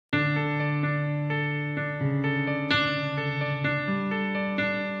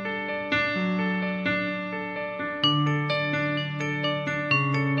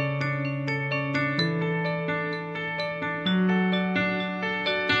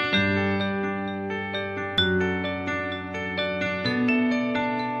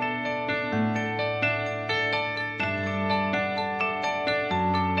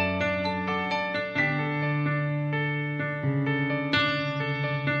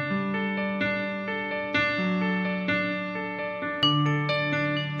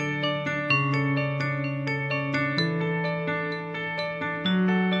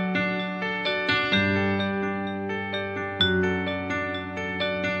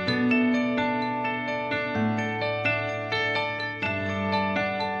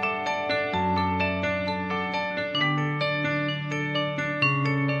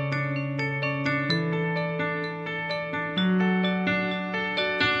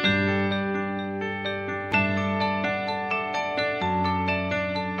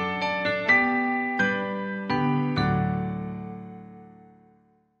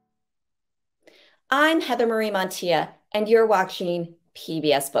I'm Heather Marie Montilla, and you're watching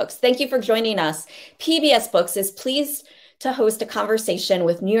PBS Books. Thank you for joining us. PBS Books is pleased to host a conversation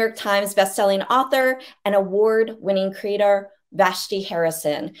with New York Times bestselling author and award-winning creator Vashti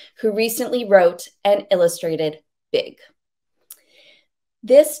Harrison, who recently wrote and illustrated Big.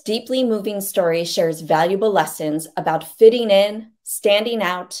 This deeply moving story shares valuable lessons about fitting in, standing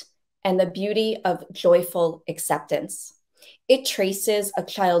out, and the beauty of joyful acceptance. It traces a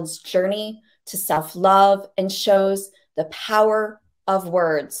child's journey to self-love and shows the power of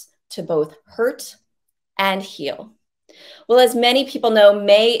words to both hurt and heal. Well, as many people know,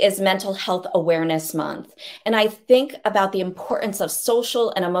 May is Mental Health Awareness Month, and I think about the importance of social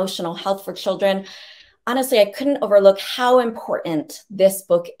and emotional health for children. Honestly, I couldn't overlook how important this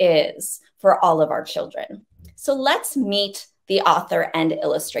book is for all of our children. So let's meet the author and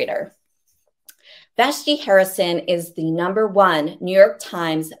illustrator. Vashti Harrison is the #1 New York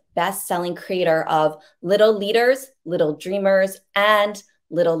Times best-selling creator of Little Leaders, Little Dreamers, and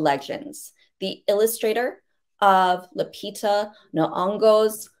Little Legends, the illustrator of Lupita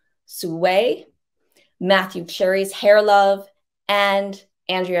Nyong'o's Sulwe, Matthew Cherry's Hair Love, and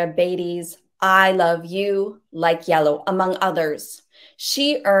Andrea Beaty's I Love You Like Yellow, among others.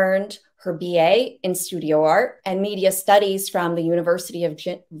 She earned her BA in Studio Art and Media Studies from the University of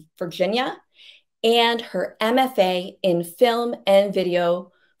Virginia and her MFA in Film and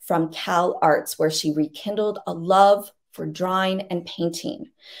Video from Cal Arts, where she rekindled a love for drawing and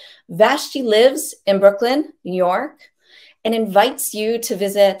painting. Vashti lives in Brooklyn, New York, and invites you to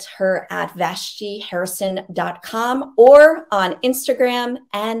visit her at vashtiharrison.com or on Instagram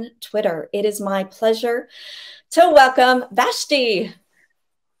and Twitter. It is my pleasure to welcome Vashti.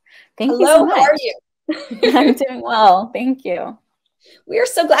 Thank you so much. How are you? I'm doing well. Thank you. We are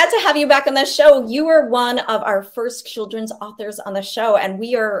so glad to have you back on the show. You were one of our first children's authors on the show, and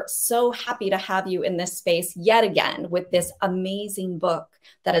we are so happy to have you in this space yet again with this amazing book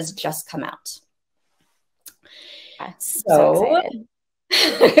that has just come out. So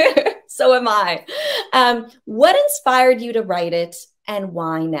excited. So am I. What inspired you to write it, and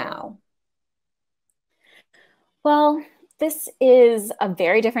why now? Well, this is a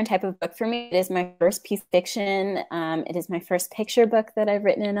very different type of book for me. It is my first piece of fiction. It is my first picture book that I've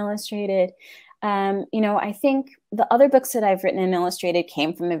written and illustrated. I think the other books that I've written and illustrated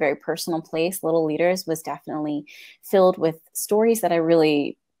came from a very personal place. Little Leaders was definitely filled with stories that I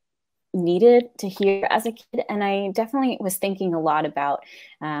really needed to hear as a kid. And I definitely was thinking a lot about,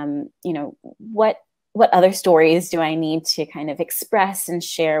 what other stories do I need to kind of express and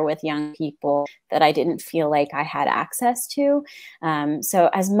share with young people that I didn't feel like I had access to? So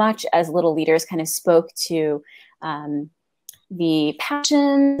as much as Little Leaders kind of spoke to the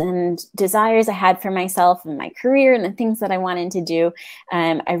passions and desires I had for myself and my career and the things that I wanted to do,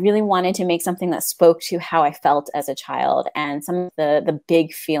 I really wanted to make something that spoke to how I felt as a child and some of the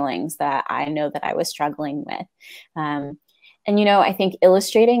big feelings that I know that I was struggling with. I think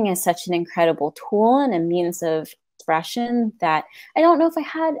illustrating is such an incredible tool and a means of expression that I don't know if I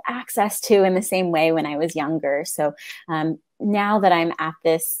had access to in the same way when I was younger. So now that I'm at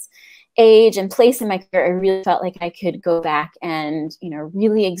this age and place in my career, I really felt like I could go back and,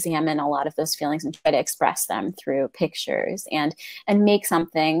 really examine a lot of those feelings and try to express them through pictures and make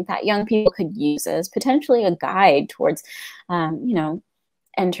something that young people could use as potentially a guide towards,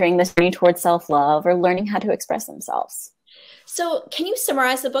 entering this journey towards self-love or learning how to express themselves. So can you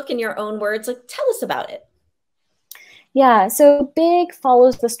summarize the book in your own words? Tell us about it. Yeah, so Big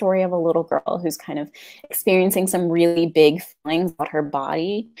follows the story of a little girl who's kind of experiencing some really big feelings about her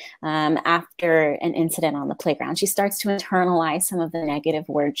body after an incident on the playground. She starts to internalize some of the negative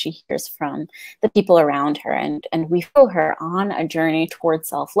words she hears from the people around her, and we follow her on a journey towards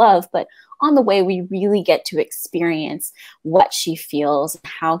self-love, but on the way we really get to experience what she feels,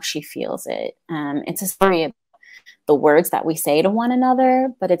 how she feels it. It's a story of the words that we say to one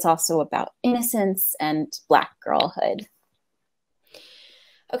another, but it's also about innocence and Black girlhood.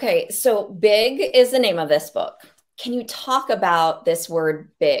 Okay, so Big is the name of this book. Can you talk about this word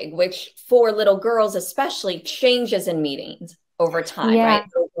big, which for little girls especially changes in meanings over time, right?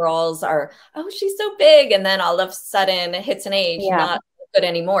 Little girls are, oh, she's so big, and then all of a sudden it hits an age, not good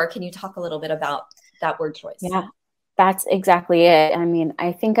anymore. Can you talk a little bit about that word choice? Yeah, that's exactly it. I mean,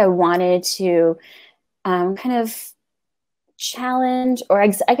 I think I wanted to kind of challenge, or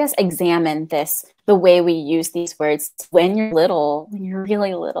I guess examine the way we use these words. When you're little, when you're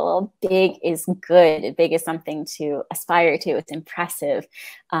really little, big is good. Big is something to aspire to. It's impressive.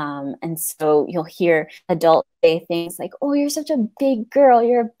 And so you'll hear adults say things like, oh, you're such a big girl.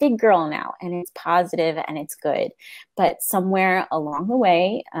 You're a big girl now. And it's positive and it's good. But somewhere along the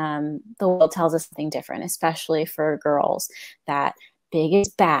way, the world tells us something different, especially for girls, that big is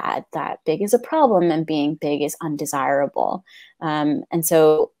bad, that big is a problem, and being big is undesirable. And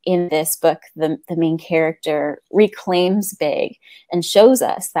so in this book, the main character reclaims big and shows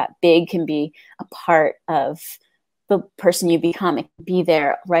us that big can be a part of the person you become. It can be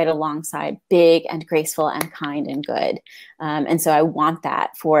there right alongside big and graceful and kind and good. And so I want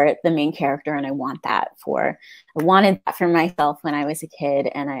that for the main character, and I wanted that for myself when I was a kid.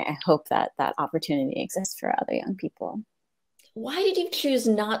 And I hope that that opportunity exists for other young people. Why did you choose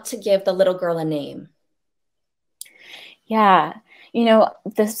not to give the little girl a name? Yeah,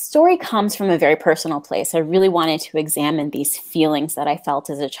 the story comes from a very personal place. I really wanted to examine these feelings that I felt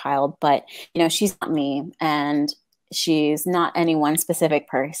as a child, but, she's not me, and she's not any one specific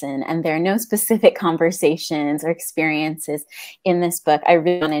person, and there are no specific conversations or experiences in this book. I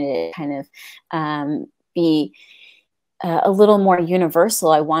really wanted it to kind of be a little more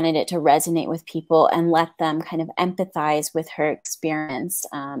universal. I wanted it to resonate with people and let them kind of empathize with her experience.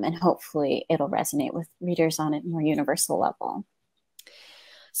 And hopefully it'll resonate with readers on a more universal level.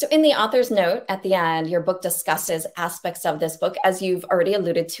 So in the author's note at the end, your book discusses aspects of this book, as you've already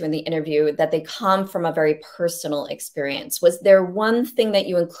alluded to in the interview, that they come from a very personal experience. Was there one thing that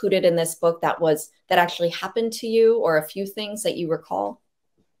you included in this book that actually happened to you, or a few things that you recall?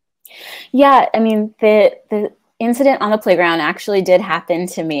 Yeah, I mean, the incident on the playground actually did happen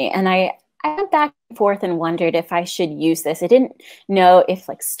to me. And I went back and forth and wondered if I should use this. I didn't know if,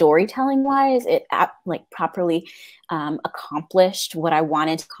 like, storytelling wise, it properly accomplished what I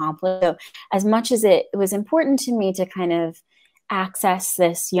wanted to accomplish. So as much as it was important to me to kind of access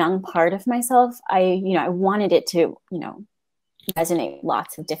this young part of myself, I wanted it to, resonate with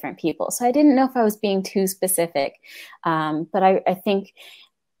lots of different people. So I didn't know if I was being too specific. But I think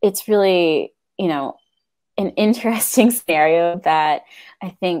it's really, an interesting scenario that I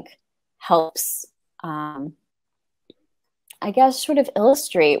think helps, I guess, sort of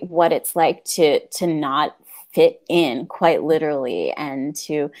illustrate what it's like to not fit in quite literally, and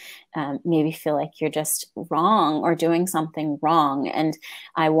to maybe feel like you're just wrong or doing something wrong. And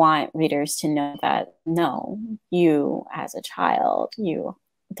I want readers to know that, no, you as a child,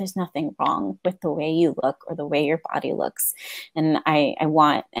 there's nothing wrong with the way you look or the way your body looks. And I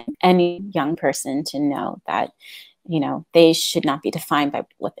want any young person to know that, they should not be defined by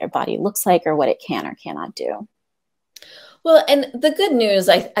what their body looks like or what it can or cannot do. Well, and the good news,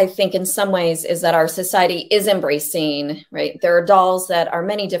 I think, in some ways, is that our society is embracing, right? There are dolls that are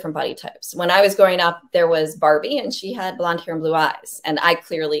many different body types. When I was growing up, there was Barbie, and she had blonde hair and blue eyes. And I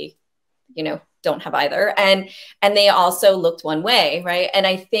clearly, don't have either. And they also looked one way, right? And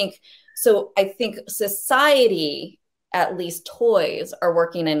I think society, at least toys, are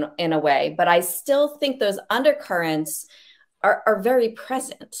working in a way, but I still think those undercurrents are very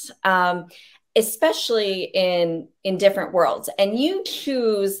present. Especially in different worlds. And you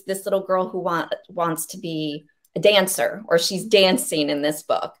choose this little girl who wants to be a dancer, or she's dancing in this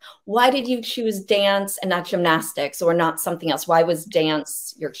book. Why did you choose dance and not gymnastics, or not something else? Why was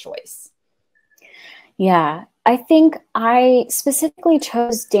dance your choice? Yeah, I think I specifically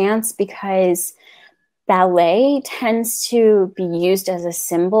chose dance because ballet tends to be used as a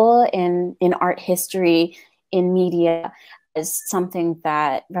symbol in art history, in media, as something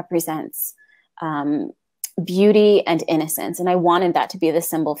that represents beauty and innocence. And I wanted that to be the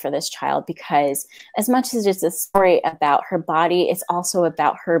symbol for this child, because as much as it's a story about her body, it's also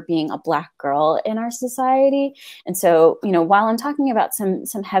about her being a Black girl in our society. And so, while I'm talking about some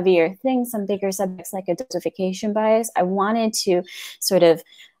heavier things, some bigger subjects like identification bias, I wanted to sort of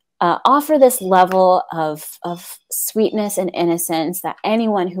offer this level of sweetness and innocence that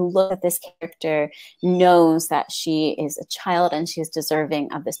anyone who looks at this character knows that she is a child and she is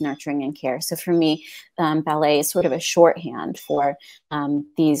deserving of this nurturing and care. So for me, ballet is sort of a shorthand for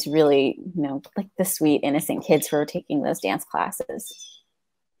these really, like the sweet, innocent kids who are taking those dance classes.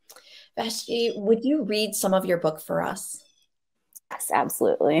 Vashti, would you read some of your book for us? Yes,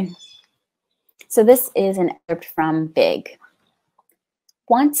 absolutely. So this is an excerpt from Big.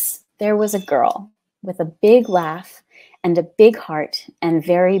 Once there was a girl with a big laugh and a big heart and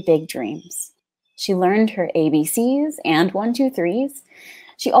very big dreams. She learned her ABCs and 1, 2, 3s.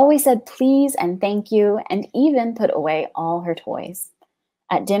 She always said please and thank you, and even put away all her toys.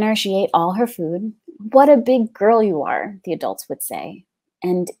 At dinner, she ate all her food. "What a big girl you are," the adults would say.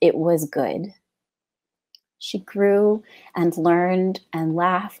 And it was good. She grew and learned and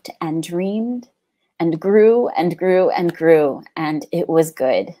laughed and dreamed and grew and grew and grew, and it was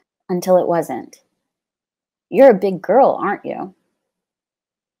good until it wasn't. "You're a big girl, aren't you?"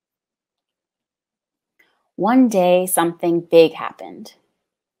 One day, something big happened.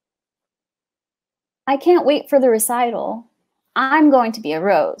 "I can't wait for the recital. I'm going to be a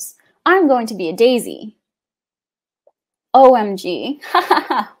rose. I'm going to be a daisy." "OMG, ha ha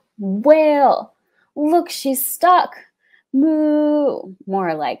ha, whale. Look, she's stuck. Moo,"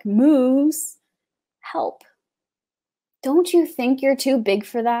 more like moose. "Help. Don't you think you're too big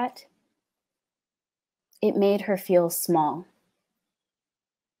for that?" It made her feel small.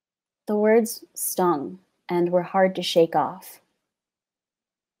 The words stung and were hard to shake off.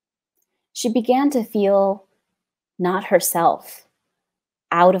 She began to feel not herself,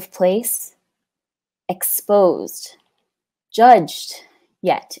 out of place, exposed, judged,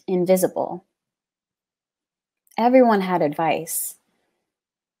 yet invisible. Everyone had advice.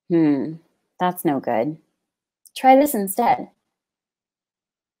 That's no good. Try this instead."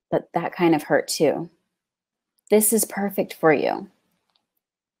 But that kind of hurt too. "This is perfect for you."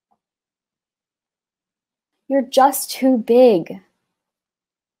 "You're just too big."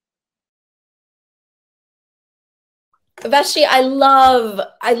 Vashti, I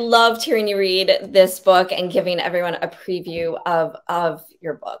loved hearing you read this book and giving everyone a preview of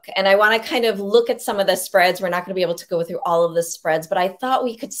your book. And I want to kind of look at some of the spreads. We're not going to be able to go through all of the spreads, but I thought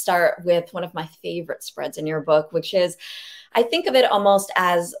we could start with one of my favorite spreads in your book, which is, I think of it almost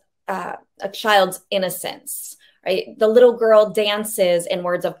as a child's innocence, right? The little girl dances in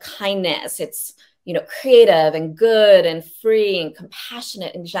words of kindness. It's, you know, creative and good and free and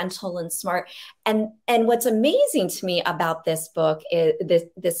compassionate and gentle and smart. And what's amazing to me about this book is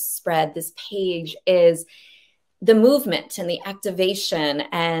this spread, this page, is the movement and the activation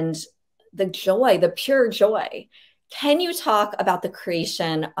and the joy, the pure joy. Can you talk about the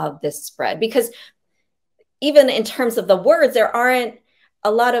creation of this spread? Because even in terms of the words, there aren't a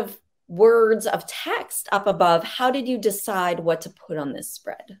lot of words of text up above. How did you decide what to put on this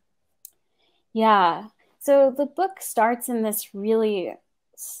spread? Yeah. So the book starts in this really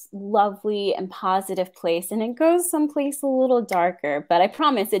lovely and positive place, and it goes someplace a little darker, but I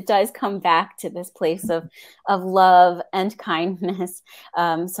promise it does come back to this place of love and kindness.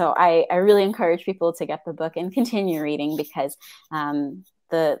 So I really encourage people to get the book and continue reading, because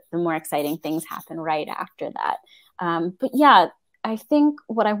the more exciting things happen right after that. But yeah, I think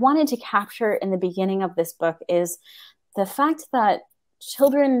what I wanted to capture in the beginning of this book is the fact that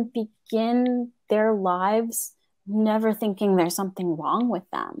children begin their lives never thinking there's something wrong with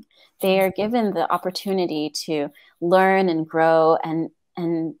them. They are given the opportunity to learn and grow and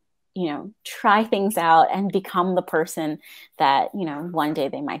you know, try things out and become the person that, you know, one day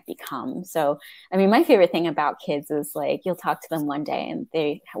they might become. So, I mean, my favorite thing about kids is, like, you'll talk to them one day and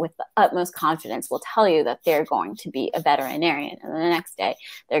they, with the utmost confidence, will tell you that they're going to be a veterinarian. And then the next day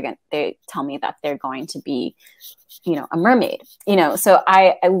they tell me that they're going to be, you know, a mermaid, you know. So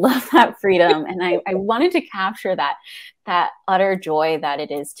I love that freedom. And I wanted to capture that utter joy that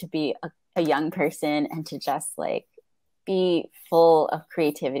it is to be a young person and to just, like, be full of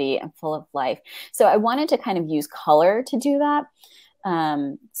creativity and full of life. So I wanted to kind of use color to do that.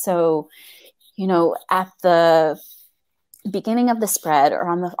 So, you know, at the beginning of the spread, or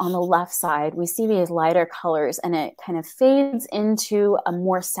on the left side, we see these lighter colors, and it kind of fades into a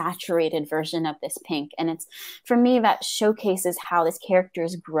more saturated version of this pink. And it's, for me, that showcases how this character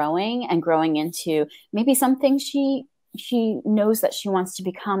is growing and growing into maybe something she knows that she wants to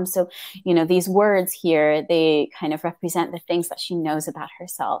become. So, you know, these words here, they kind of represent the things that she knows about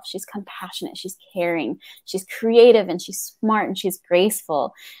herself. She's compassionate, she's caring, she's creative, and she's smart, and she's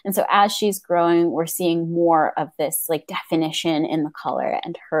graceful. And so as she's growing, we're seeing more of this, like, definition in the color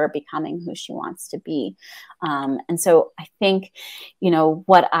and her becoming who she wants to be. And so I think, you know,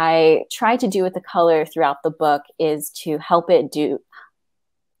 what I try to do with the color throughout the book is to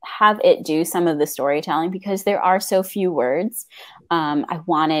have it do some of the storytelling, because there are so few words. I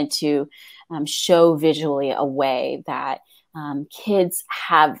wanted to show visually a way that kids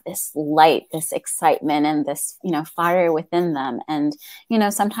have this light, this excitement, and this, you know, fire within them. And, you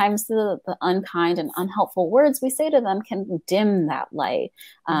know, sometimes the unkind and unhelpful words we say to them can dim that light.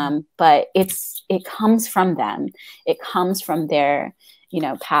 But it comes from them. It comes from their, you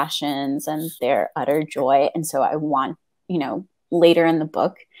know, passions and their utter joy. And so I want, you know, later in the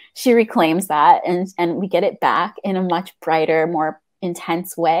book, she reclaims that, and we get it back in a much brighter, more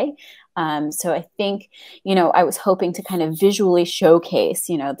intense way. So I think, I was hoping to kind of visually showcase,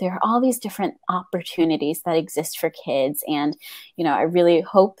 there are all these different opportunities that exist for kids. And, I really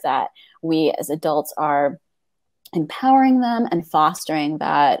hope that we as adults are empowering them and fostering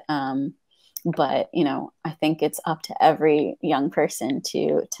that. But, I think it's up to every young person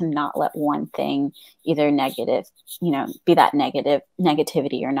to not let one thing either negative, be that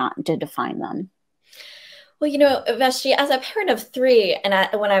negativity or not, to define them. Well, Vashti, as a parent of three,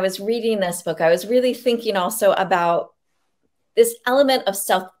 and when I was reading this book, I was really thinking also about this element of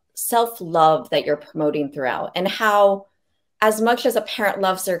self-love that you're promoting throughout, and how, as much as a parent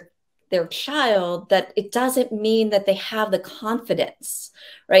loves their child, that it doesn't mean that they have the confidence,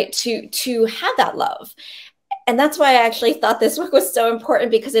 right, to have that love. And that's why I actually thought this book was so important,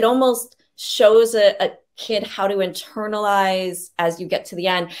 because it almost shows a kid how to internalize, as you get to the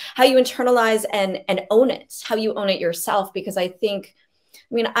end, how you internalize and own it, how you own it yourself. Because I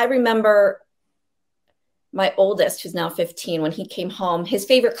remember my oldest, who's now 15, when he came home, his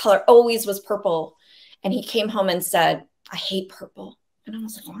favorite color always was purple. And he came home and said, "I hate purple." And I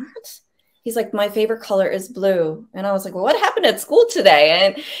was like, "What?" He's like, "My favorite color is blue." And I was like, "Well, what happened at school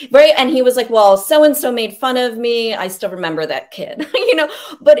today?" And he was like, "Well, so-and-so made fun of me." I still remember that kid,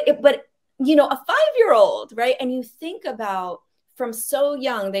 but a 5-year-old, right? And you think about, from so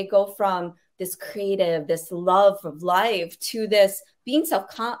young, they go from this creative, this love of life, to this being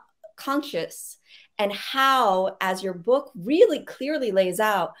self-conscious, and how, as your book really clearly lays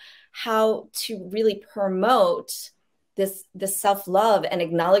out, how to really promote this self-love and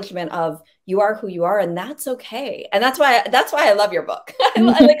acknowledgement of, you are who you are, and that's okay. And that's why I love your book.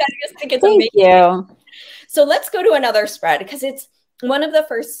 I just think it's amazing. Thank you. So let's go to another spread, because it's one of the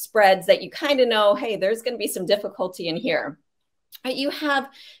first spreads that you kind of know, hey, there's going to be some difficulty in here. You have,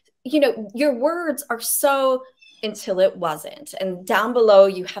 your words are so "until it wasn't." And down below,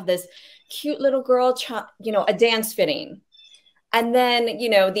 you have this cute little girl, a dance fitting. And then,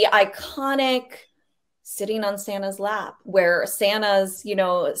 the iconic sitting on Santa's lap, where Santa's,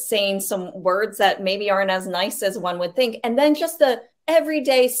 saying some words that maybe aren't as nice as one would think. And then just the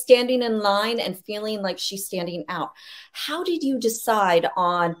everyday standing in line and feeling like she's standing out. How did you decide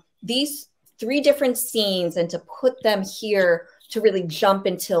on these 3 different scenes and to put them here to really jump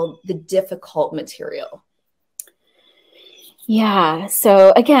into the difficult material? Yeah.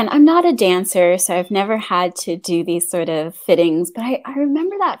 So again, I'm not a dancer, so I've never had to do these sort of fittings, but I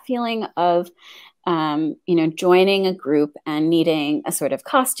remember that feeling of, joining a group and needing a sort of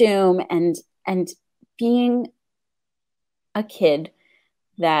costume and being a kid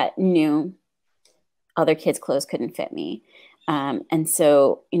that knew other kids' clothes couldn't fit me. And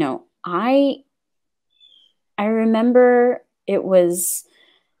so, I remember it was,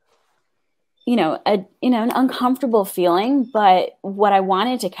 an uncomfortable feeling, but what I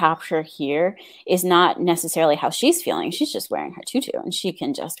wanted to capture here is not necessarily how she's feeling. She's just wearing her tutu, and she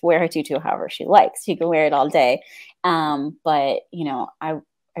can just wear her tutu however she likes. She can wear it all day. But,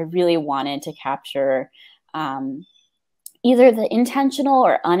 I really wanted to capture, either the intentional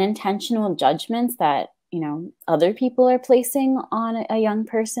or unintentional judgments that, other people are placing on a young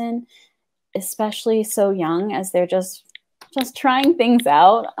person, especially so young, as they're just trying things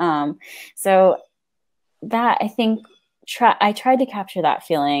out. So that, I think, I tried to capture that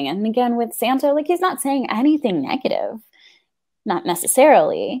feeling. And again, with Santa, like, he's not saying anything negative, not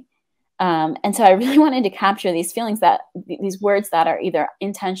necessarily. And so I really wanted to capture these feelings, these words that are either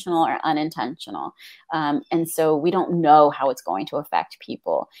intentional or unintentional. And so we don't know how it's going to affect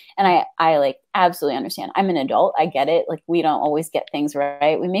people. And I like absolutely understand. I'm an adult. I get it. Like, we don't always get things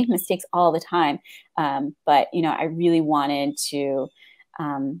right. We make mistakes all the time. But, I really wanted to,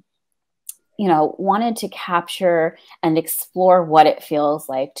 wanted to capture and explore what it feels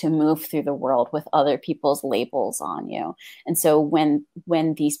like to move through the world with other people's labels on you. And so when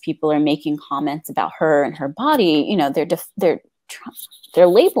these people are making comments about her and her body, they're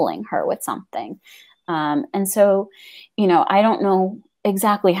labeling her with something. And so, I don't know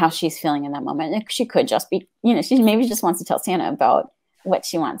exactly how she's feeling in that moment. She could just be, she maybe just wants to tell Santa about what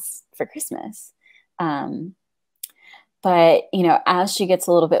she wants for Christmas. But, as she gets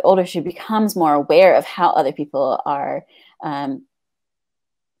a little bit older, she becomes more aware of how other people are,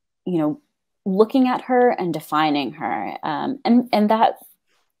 looking at her and defining her. And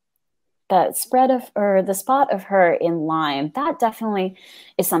that spread of, or the spot of her in Lyme, that definitely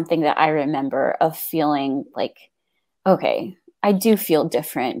is something that I remember of feeling like, okay, I do feel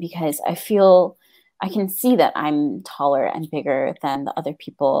different, because I can see that I'm taller and bigger than the other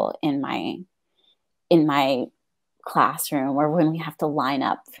people in my classroom, or when we have to line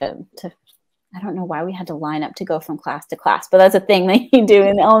up to I don't know why we had to line up to go from class to class, but that's a thing that you do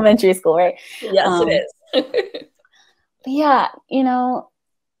in elementary school, right? Yes, it is. But yeah, you know,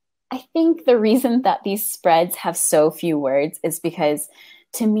 I think the reason that these spreads have so few words is because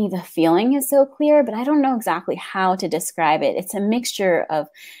to me, the feeling is so clear, but I don't know exactly how to describe it. It's a mixture of,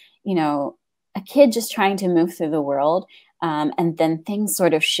 you know, a kid just trying to move through the world, and then things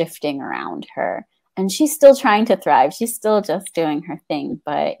sort of shifting around her. And she's still trying to thrive. She's still just doing her thing.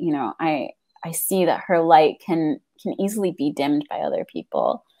 But, you know, I see that her light can easily be dimmed by other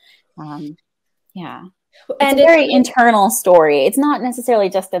people. Yeah. It's a very internal story. It's not necessarily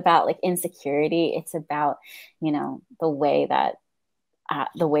just about like insecurity. It's about, you know, the way that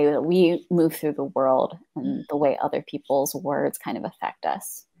we move through the world and the way other people's words kind of affect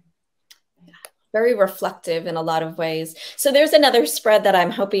us. Very reflective in a lot of ways. So there's another spread that I'm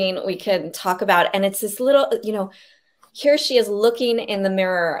hoping we can talk about. And it's this little, you know, here she is looking in the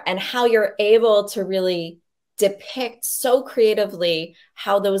mirror, and how you're able to really depict so creatively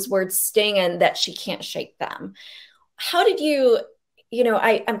how those words sting and that she can't shake them. How did you, you know,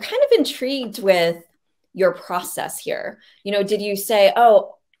 I'm kind of intrigued with your process here. You know, did you say,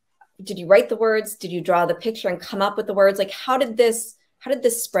 oh, did you write the words? Did you draw the picture and come up with the words? Like, how did this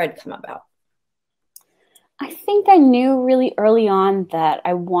spread come about? I think I knew really early on that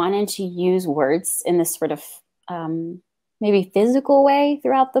I wanted to use words in this sort of maybe physical way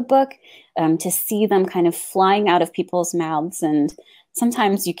throughout the book, to see them kind of flying out of people's mouths. And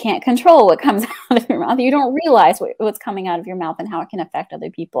sometimes you can't control what comes out of your mouth. You don't realize what's coming out of your mouth and how it can affect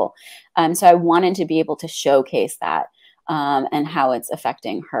other people. So I wanted to be able to showcase that, and how it's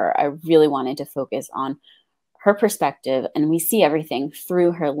affecting her. I really wanted to focus on her perspective, and we see everything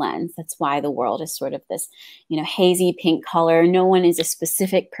through her lens. That's why the world is sort of this, you know, hazy pink color. No one is a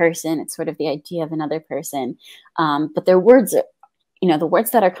specific person. It's sort of the idea of another person. But their words, you know, the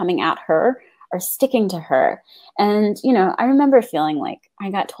words that are coming at her are sticking to her. And, you know, I remember feeling like I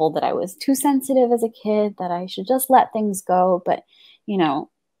got told that I was too sensitive as a kid, that I should just let things go. But, you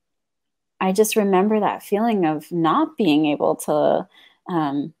know, I just remember that feeling of not being able to,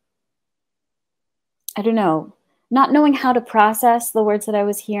 I don't know, not knowing how to process the words that I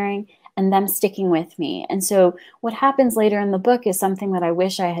was hearing and them sticking with me. And so what happens later in the book is something that I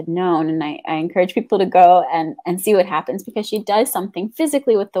wish I had known. And I encourage people to go and see what happens, because she does something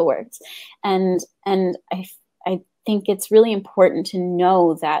physically with the words. And I think it's really important to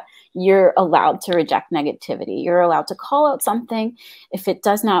know that you're allowed to reject negativity. You're allowed to call out something. If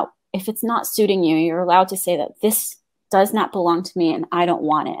it's not suiting you, you're allowed to say that this does not belong to me and I don't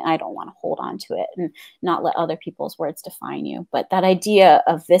want it. And I don't want to hold on to it, and not let other people's words define you. But that idea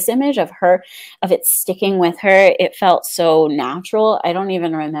of this image of her, of it sticking with her, it felt so natural. I don't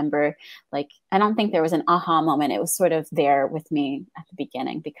even remember, like, I don't think there was an aha moment. It was sort of there with me at the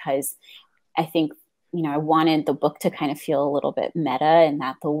beginning, because I think, you know, I wanted the book to kind of feel a little bit meta, and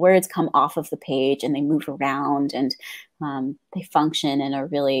that the words come off of the page and they move around, and they function in a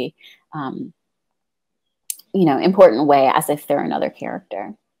really, you know, important way, as if they're another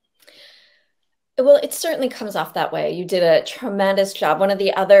character. Well, it certainly comes off that way. You did a tremendous job. One of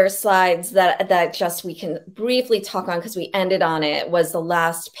the other slides that just we can briefly talk on, because we ended on it, was the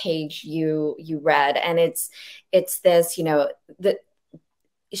last page you read. And it's this, you know, that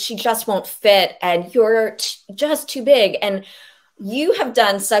she just won't fit and you're just too big. And you have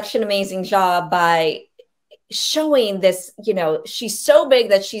done such an amazing job by showing this, you know, she's so big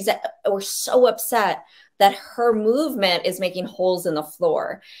that we're so upset that her movement is making holes in the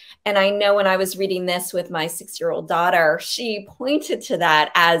floor. And I know when I was reading this with my 6-year-old daughter, she pointed to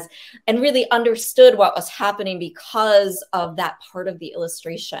that and really understood what was happening because of that part of the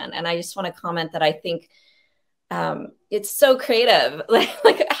illustration. And I just want to comment that I think it's so creative.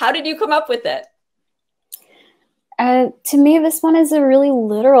 Like, how did you come up with it? To me, this one is a really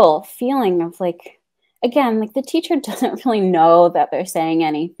literal feeling of, like, again, like, the teacher doesn't really know that they're saying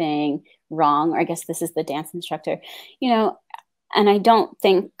anything wrong, or I guess this is the dance instructor, you know, and I don't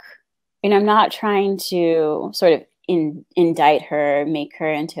think, you know, I'm not trying to sort of indict her, make her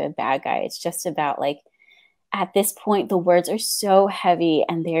into a bad guy. It's just about, like, at this point, the words are so heavy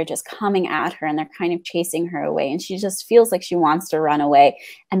and they're just coming at her and they're kind of chasing her away. And she just feels like she wants to run away.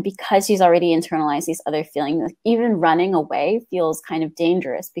 And because she's already internalized these other feelings, like, even running away feels kind of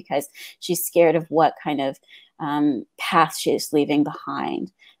dangerous, because she's scared of what kind of path she's leaving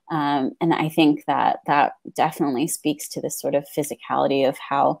behind. And I think that definitely speaks to this sort of physicality of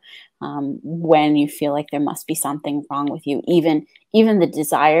how when you feel like there must be something wrong with you, even the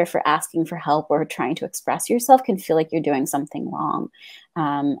desire for asking for help or trying to express yourself can feel like you're doing something wrong.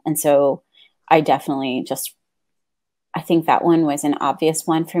 And so I definitely I think that one was an obvious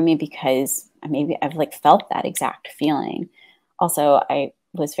one for me, because maybe I've like felt that exact feeling. Also, I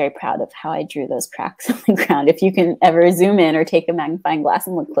was very proud of how I drew those cracks on the ground. If you can ever zoom in or take a magnifying glass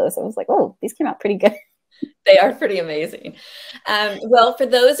and look close, I was like, oh, these came out pretty good. They are pretty amazing. Well, for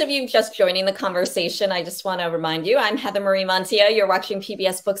those of you just joining the conversation, I just want to remind you, I'm Heather Marie Montia. You're watching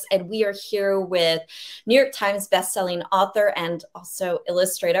PBS Books, and we are here with New York Times bestselling author and also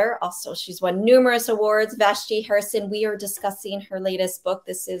illustrator. Also, she's won numerous awards, Vashti Harrison. We are discussing her latest book.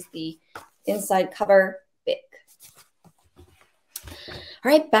 This is the inside cover, Big.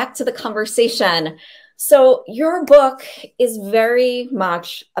 All right, back to the conversation. So your book is very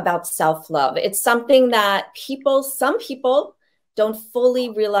much about self-love. It's something that some people don't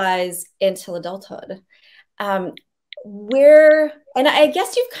fully realize until adulthood. And I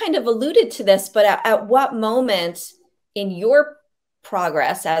guess you've kind of alluded to this, but at what moment in your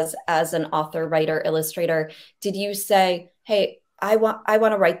progress as an author, writer, illustrator, did you say, hey, I want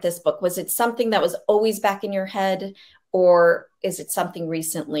to write this book? Was it something that was always back in your head? Or is it something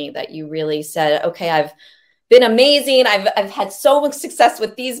recently that you really said, okay, I've been amazing. I've had so much success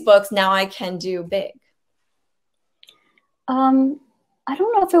with these books. Now I can do big. I don't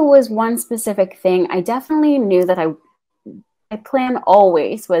know if it was one specific thing. I definitely knew that my plan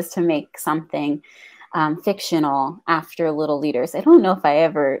always was to make something fictional after Little Leaders. I don't know if I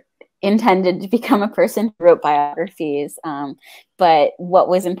ever intended to become a person who wrote biographies. But what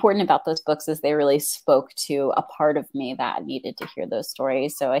was important about those books is they really spoke to a part of me that needed to hear those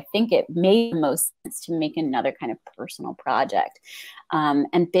stories. So I think it made the most sense to make another kind of personal project.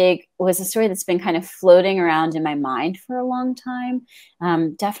 And Big was a story that's been kind of floating around in my mind for a long time.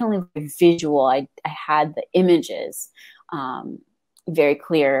 Definitely visual. I had the images very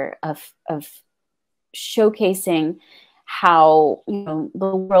clear of showcasing how, you know,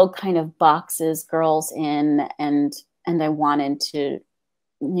 the world kind of boxes girls in, and I wanted to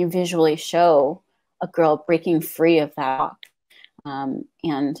visually show a girl breaking free of that box,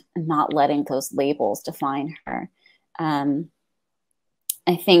 and not letting those labels define her.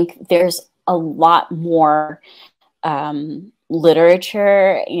 I think there's a lot more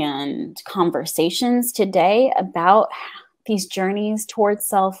literature and conversations today about these journeys towards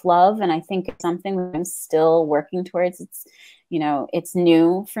self-love. And I think it's something that I'm still working towards. It's, you know, it's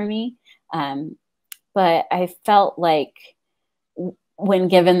new for me. But I felt like when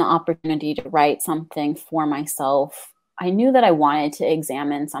given the opportunity to write something for myself, I knew that I wanted to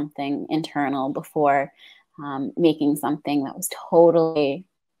examine something internal before making something that was totally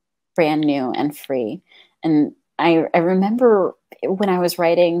brand new and free. And I remember when I was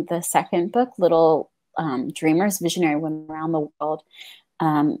writing the second book, Little Dreamers, Visionary Women Around the World,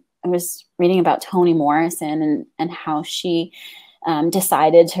 I was reading about Toni Morrison and how she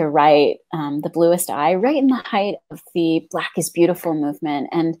decided to write The Bluest Eye right in the height of the Black is Beautiful movement.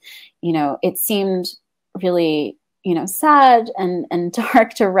 And, you know, it seemed really, you know, sad and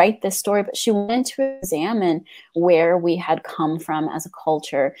dark to write this story, but she wanted to examine where we had come from as a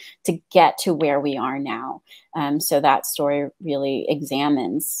culture to get to where we are now. So that story really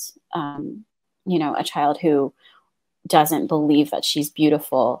examines, you know, a child who doesn't believe that she's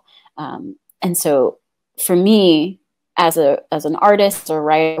beautiful. And so for me, as an artist or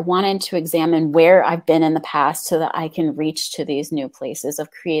writer, I wanted to examine where I've been in the past so that I can reach to these new places of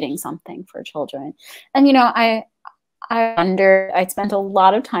creating something for children. And, you know, I spent a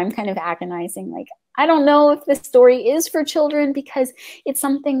lot of time kind of agonizing, like, I don't know if this story is for children because it's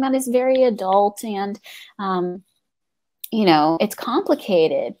something that is very adult and, you know, it's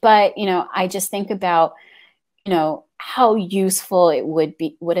complicated. But, you know, I just think about, you know, how useful it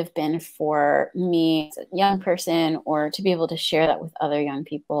would have been for me as a young person, or to be able to share that with other young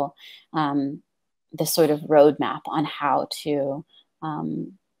people, this sort of roadmap on how to,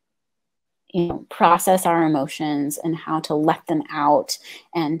 you know, process our emotions and how to let them out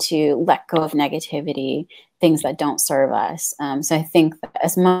and to let go of negativity, things that don't serve us. So I think that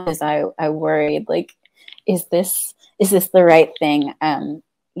as much as I worried, like, is this the right thing?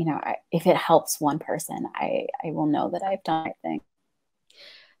 You know, if it helps one person, I will know that I've done the right thing.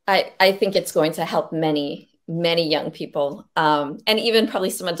 I think it's going to help many, many young people, and even probably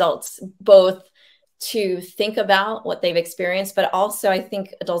some adults, both to think about what they've experienced, but also I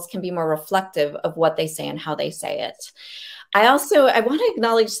think adults can be more reflective of what they say and how they say it. I want to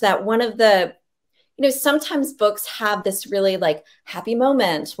acknowledge that one of the, you know, sometimes books have this really like happy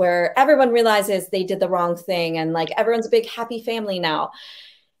moment where everyone realizes they did the wrong thing and like everyone's a big happy family now.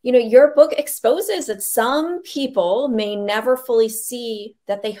 You know, your book exposes that some people may never fully see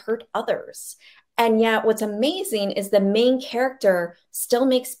that they hurt others. And yet what's amazing is the main character still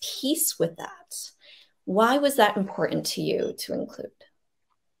makes peace with that. Why was that important to you to include?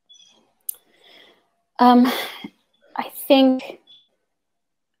 I think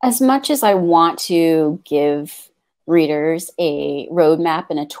as much as I want to give readers a roadmap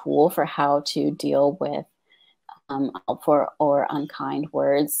and a tool for how to deal with helpful or unkind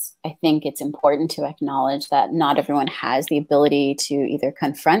words, I think it's important to acknowledge that not everyone has the ability to either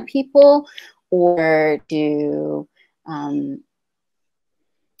confront people or to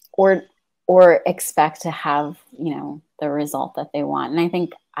or expect to have, you know, the result that they want. And I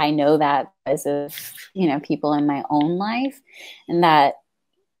think I know that as of, you know, people in my own life, and that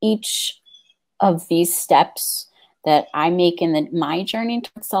each of these steps that I make in my journey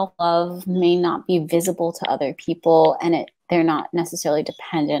towards self-love may not be visible to other people, and they're not necessarily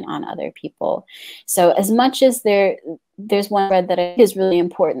dependent on other people. So as much as there's one spread that I think is really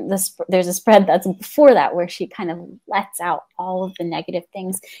important, there's a spread that's before that where she kind of lets out all of the negative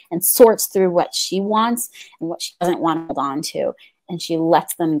things and sorts through what she wants and what she doesn't want to hold on to, and she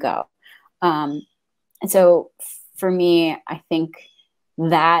lets them go. And so for me, I think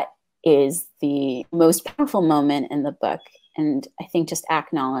that is the most powerful moment in the book. And I think just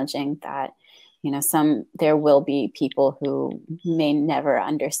acknowledging that, you know, there will be people who may never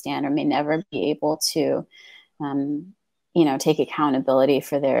understand or may never be able to, you know, take accountability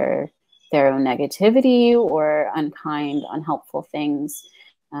for their own negativity or unkind, unhelpful things.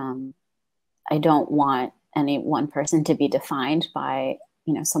 I don't want any one person to be defined by,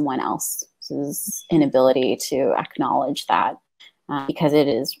 you know, someone else's inability to acknowledge that, because it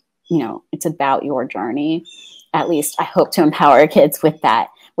is, you know, it's about your journey. At least I hope to empower kids with that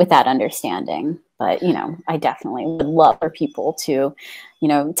understanding. But, you know, I definitely would love for people to, you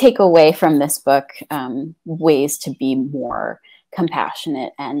know, take away from this book ways to be more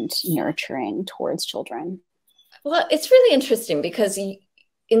compassionate and nurturing towards children. Well, it's really interesting because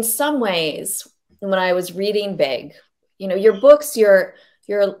in some ways, when I was reading Big, you know, your books, your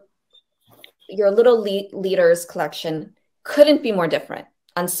little leaders collection couldn't be more different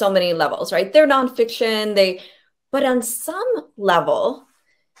on so many levels, right? They're nonfiction, but on some level,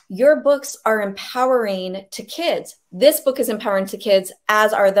 your books are empowering to kids. This book is empowering to kids,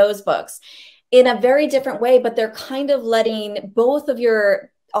 as are those books, in a very different way, but they're kind of letting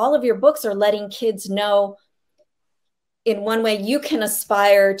all of your books are letting kids know in one way you can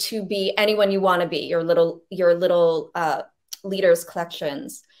aspire to be anyone you want to be, your little leaders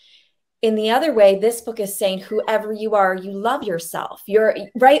collections. In the other way, this book is saying, whoever you are, you love yourself. You're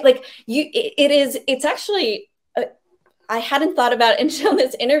right. Like it's actually, I hadn't thought about it until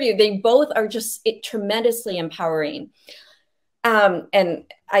this interview. They both are just tremendously empowering. And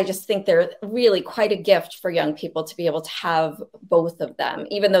I just think they're really quite a gift for young people to be able to have both of them,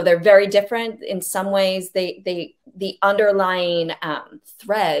 even though they're very different in some ways. The underlying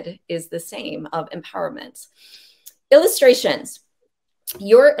thread is the same of empowerment. Illustrations.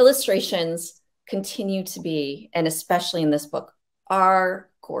 Your illustrations continue to be, and especially in this book, are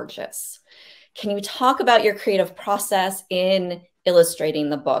gorgeous. Can you talk about your creative process in illustrating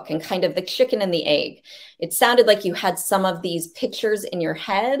the book and kind of the chicken and the egg? It sounded like you had some of these pictures in your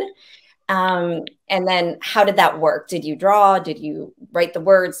head. And then how did that work? Did you draw? Did you write the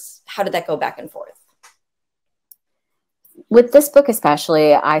words? How did that go back and forth? With this book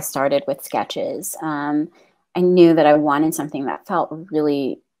especially, I started with sketches. I knew that I wanted something that felt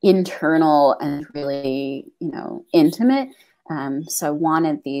really internal and really, you know, intimate. So I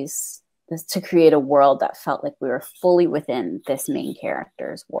wanted this to create a world that felt like we were fully within this main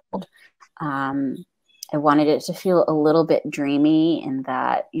character's world. I wanted it to feel a little bit dreamy in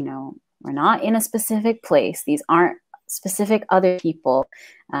that, you know, we're not in a specific place. These aren't specific other people.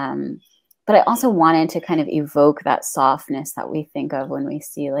 But I also wanted to kind of evoke that softness that we think of when we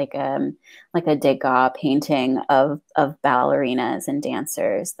see like a Degas painting of ballerinas and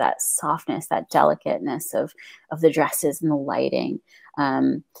dancers, that softness, that delicateness of the dresses and the lighting.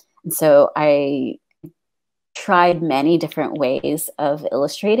 And so I tried many different ways of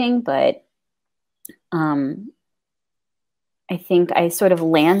illustrating, but I think I sort of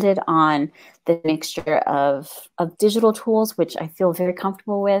landed on the mixture of digital tools, which I feel very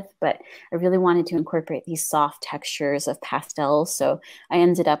comfortable with, but I really wanted to incorporate these soft textures of pastels. So I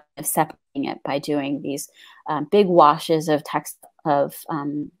ended up separating it by doing these big washes of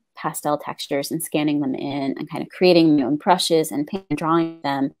pastel textures and scanning them in and kind of creating my own brushes and drawing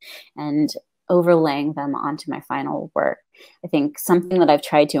them and overlaying them onto my final work. I think something that I've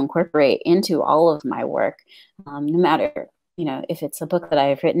tried to incorporate into all of my work, no matter, you know, if it's a book that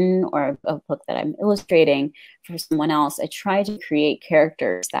I've written or a book that I'm illustrating for someone else, I try to create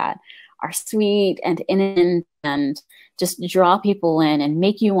characters that are sweet and innocent and just draw people in and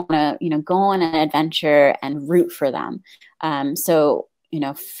make you want to, you know, go on an adventure and root for them. So,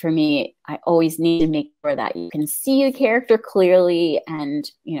 for me, I always need to make sure that you can see the character clearly and,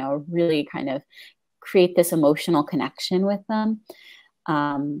 really kind of create this emotional connection with them.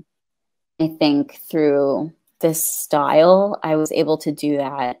 I think through this style, I was able to do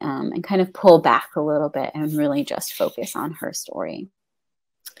that and kind of pull back a little bit and really just focus on her story.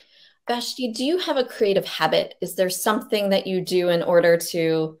 Vashti, do you have a creative habit? Is there something that you do in order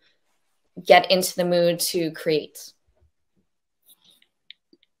to get into the mood to create?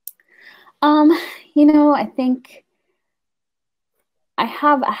 I think I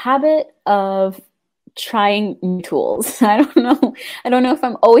have a habit of trying new tools. I don't know if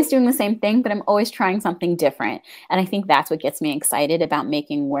I'm always doing the same thing, but I'm always trying something different. And I think that's what gets me excited about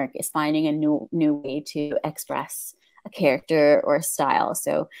making work, is finding a new way to express a character or a style.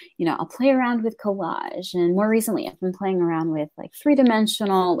 So, I'll play around with collage, and more recently I've been playing around with like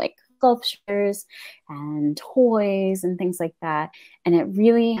three-dimensional, like sculptures and toys and things like that. And it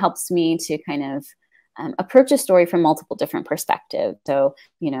really helps me to kind of approach a story from multiple different perspectives. So,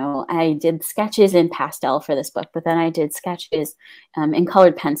 I did sketches in pastel for this book, but then I did sketches in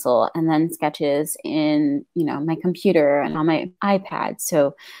colored pencil, and then sketches in, my computer and on my iPad.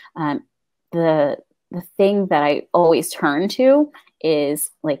 So the thing that I always turn to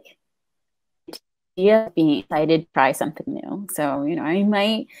is like being excited to try something new. So, I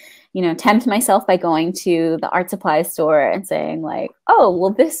might, tempt myself by going to the art supply store and saying like, oh,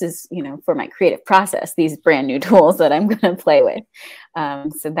 well, this is, for my creative process, these brand new tools that I'm going to play with.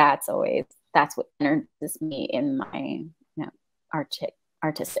 So that's what energizes me in my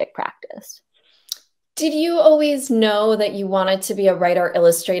artistic practice. Did you always know that you wanted to be a writer,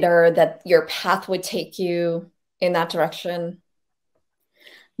 illustrator, that your path would take you in that direction?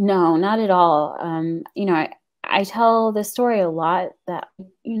 No, not at all. I tell the story a lot that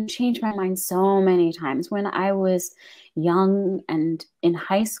changed my mind so many times. When I was young and in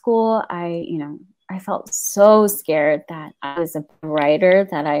high school, I felt so scared that I was a writer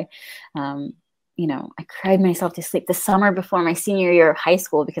that I cried myself to sleep the summer before my senior year of high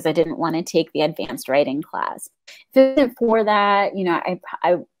school because I didn't want to take the advanced writing class. If it wasn't for that,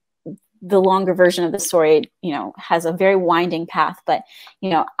 the longer version of the story, has a very winding path, but,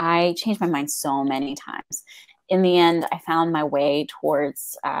 I changed my mind so many times. In the end, I found my way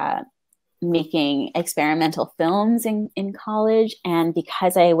towards making experimental films in college. And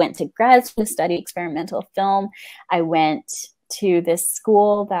because I went to grad school to study experimental film, I went to this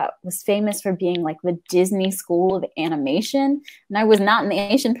school that was famous for being like the Disney School of Animation. And I was not in the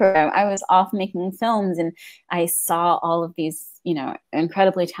animation program. I was off making films, and I saw all of these,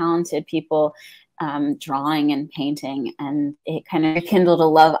 incredibly talented people drawing and painting, and it kind of rekindled a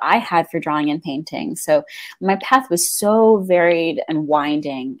love I had for drawing and painting. So my path was so varied and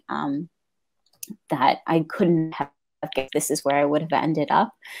winding that I couldn't have guessed this is where I would have ended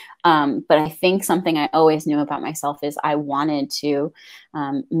up. But I think something I always knew about myself is I wanted to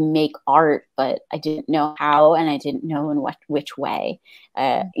make art, but I didn't know how, and I didn't know in which way.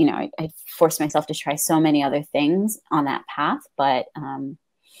 I forced myself to try so many other things on that path, but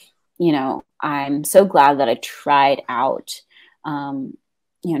I'm so glad that I tried out,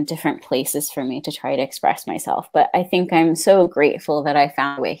 different places for me to try to express myself. But I think I'm so grateful that I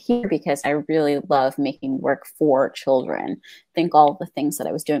found a way here because I really love making work for children. I think all the things that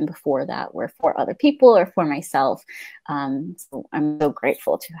I was doing before that were for other people or for myself. So I'm so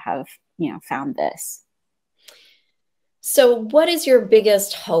grateful to have, found this. So what is your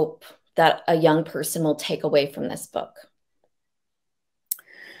biggest hope that a young person will take away from this book?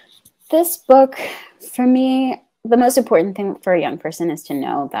 This book, for me, the most important thing for a young person is to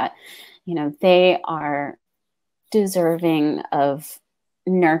know that, they are deserving of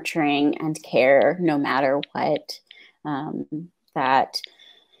nurturing and care no matter what. That,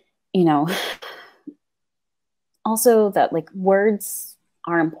 also that like words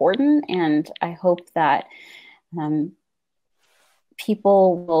are important. And I hope that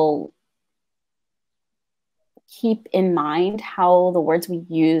people will keep in mind how the words we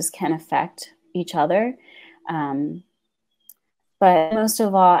use can affect each other. But most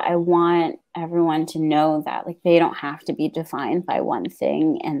of all, I want everyone to know that like they don't have to be defined by one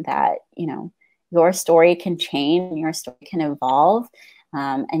thing, and that, your story can change, your story can evolve,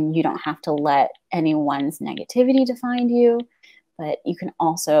 and you don't have to let anyone's negativity define you. But you can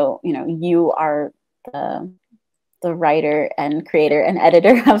also, you are the writer and creator and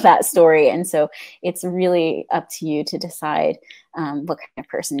editor of that story. And so it's really up to you to decide what kind of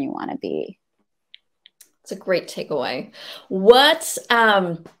person you want to be. It's a great takeaway. What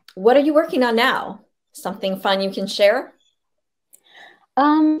are you working on now? Something fun you can share?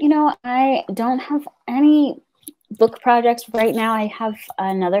 I don't have any book projects right now, I have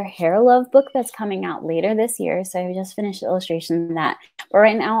another hair love book that's coming out later this year. So I just finished the illustration of that. But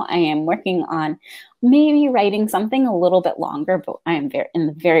right now I am working on maybe writing something a little bit longer, but I am in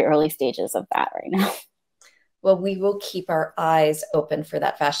the very early stages of that right now. Well, we will keep our eyes open for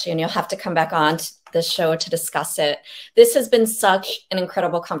that, Vashti, and you'll have to come back on to the show to discuss it. This has been such an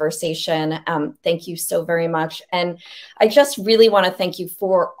incredible conversation. Thank you so very much. And I just really want to thank you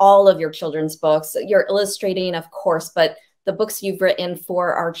for all of your children's books. You're illustrating, of course, but the books you've written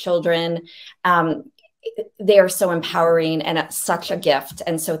for our children, they are so empowering and it's such a gift.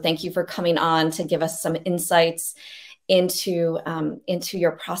 And so thank you for coming on to give us some insights into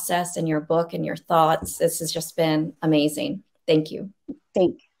your process and your book and your thoughts. This has just been amazing. Thank you.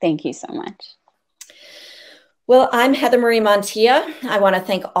 Thank you so much. Well, I'm Heather Marie Montilla. I want to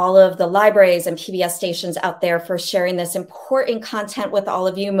thank all of the libraries and PBS stations out there for sharing this important content with all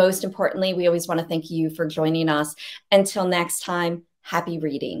of you. Most importantly, we always want to thank you for joining us. Until next time, happy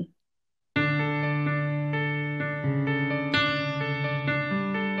reading.